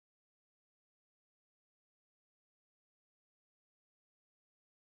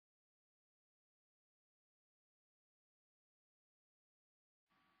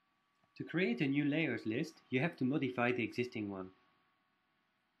To create a new layers list, you have to modify the existing one.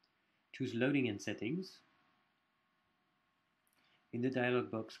 Choose Loading and Settings. In the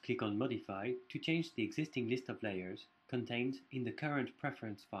dialog box, click on Modify to change the existing list of layers contained in the current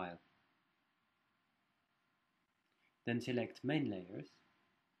preference file. Then select Main Layers.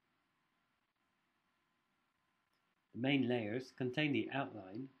 The main layers contain the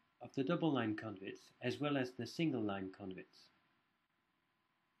outline of the double line conduits as well as the single line conduits.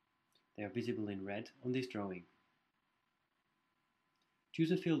 They are visible in red on this drawing.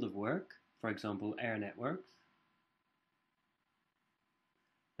 Choose a field of work, for example Air Networks.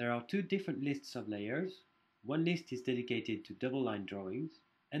 There are two different lists of layers. One list is dedicated to double line drawings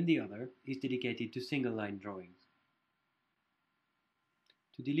and the other is dedicated to single line drawings.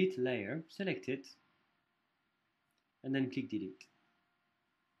 To delete a layer, select it and then click Delete.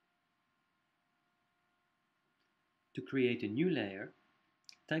 To create a new layer,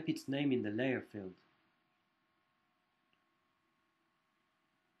 type its name in the layer field.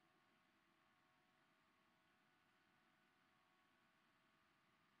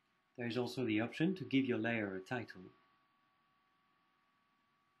 There is also the option to give your layer a title.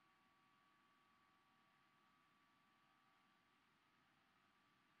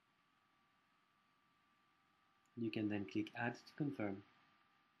 You can then click Add to confirm.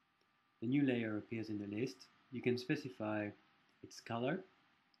 The new layer appears in the list. You can specify its color,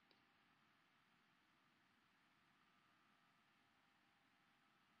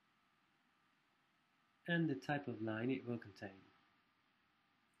 and the type of line it will contain.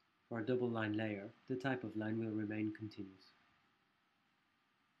 For a double line layer, the type of line will remain continuous.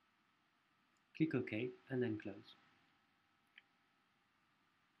 Click OK and then close.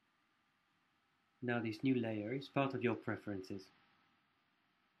 Now this new layer is part of your preferences.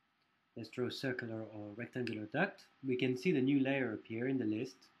 Let's draw a circular or rectangular duct. We can see the new layer appear in the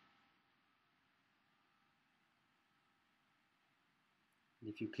list. And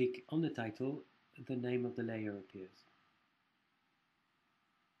if you click on the title, the name of the layer appears.